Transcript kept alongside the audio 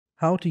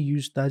How to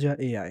use Taja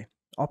AI.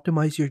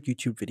 Optimize your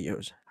YouTube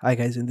videos. Hi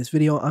guys, in this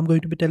video, I'm going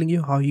to be telling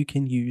you how you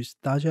can use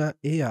Taja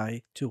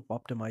AI to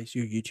optimize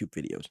your YouTube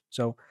videos.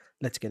 So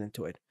let's get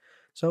into it.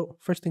 So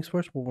first things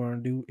first, what we're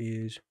going to do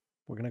is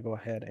we're going to go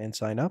ahead and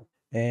sign up.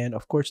 And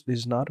of course, this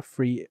is not a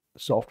free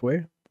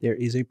software. There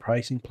is a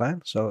pricing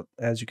plan. So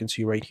as you can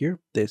see right here,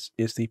 this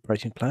is the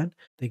pricing plan.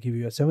 They give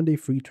you a 7-day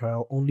free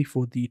trial only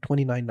for the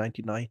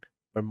 $29.99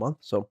 per month.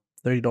 So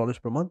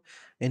 $30 per month.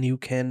 And you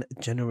can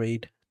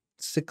generate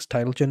 6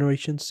 title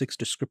generations, 6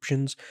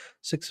 descriptions,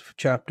 6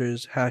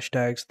 chapters,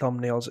 hashtags,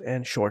 thumbnails,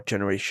 and short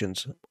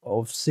generations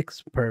of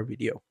 6 per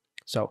video.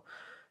 So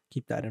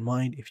keep that in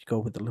mind. If you go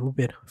with a little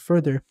bit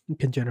further, you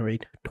can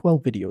generate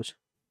 12 videos.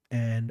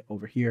 And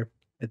over here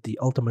at the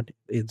ultimate,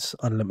 it's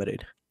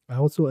unlimited. I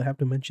also have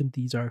to mention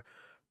these are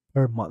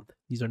per month.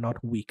 These are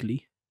not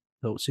weekly.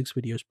 So 6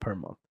 videos per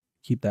month.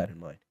 Keep that in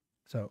mind.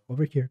 So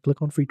over here,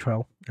 click on free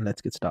trial and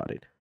let's get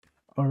started.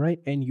 All right,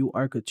 and you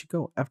are good to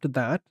go. After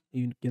that,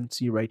 you can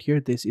see right here,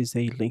 this is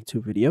a link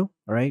to video.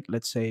 All right,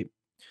 let's say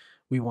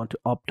we want to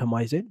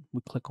optimize it.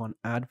 We click on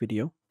add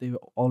video. They've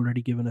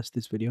already given us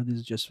this video. This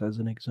is just as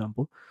an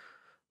example.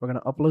 We're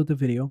going to upload the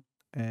video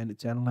and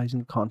it's analyzing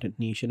the content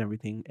niche and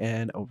everything.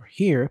 And over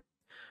here,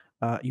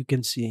 you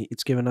can see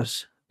it's given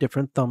us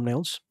different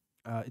thumbnails.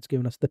 It's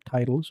given us the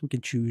titles. We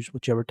can choose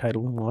whichever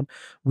title we want.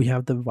 We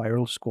have the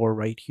viral score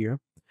right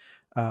here.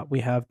 We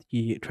have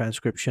the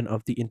transcription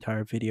of the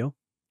entire video.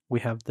 We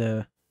have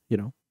the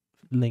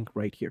link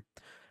right here.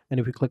 And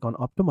if we click on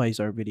optimize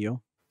our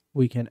video,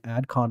 we can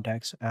add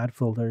contacts, add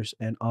filters,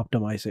 and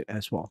optimize it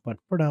as well. But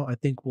for now, I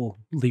think we'll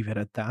leave it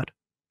at that.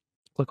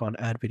 Click on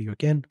add video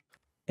again.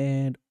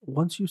 And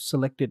once you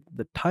selected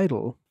the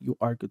title, you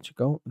are good to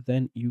go.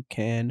 Then you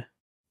can,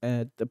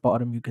 at the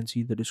bottom, you can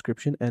see the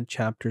description and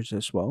chapters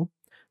as well,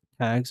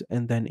 tags,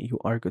 and then you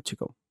are good to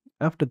go.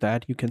 After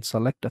that, you can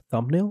select a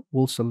thumbnail.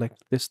 We'll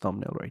select this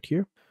thumbnail right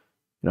here,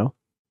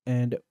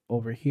 and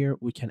over here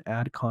we can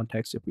add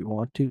context if we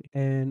want to.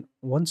 And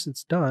once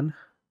it's done,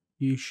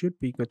 you should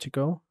be good to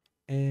go.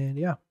 And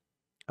yeah,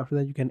 after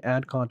that, you can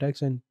add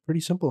context, and pretty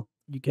simple.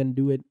 You can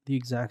do it the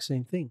exact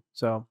same thing.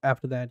 So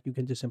after that, you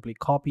can just simply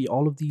copy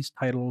all of these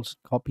titles,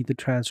 copy the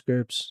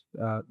transcripts,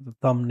 the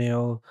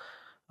thumbnail,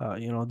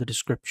 the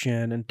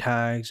description and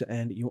tags,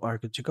 and you are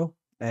good to go.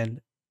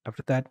 And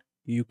after that,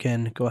 you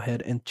can go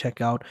ahead and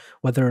check out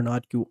whether or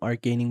not you are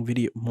gaining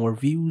more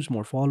views,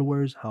 more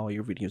followers, how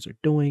your videos are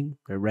doing,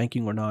 they're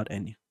ranking or not.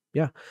 And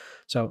yeah,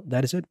 so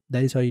that is it.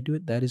 That is how you do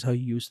it. That is how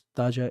you use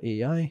Taja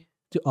AI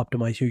to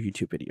optimize your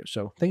YouTube videos.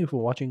 So thank you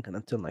for watching, and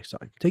until next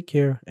time, take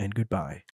care and goodbye.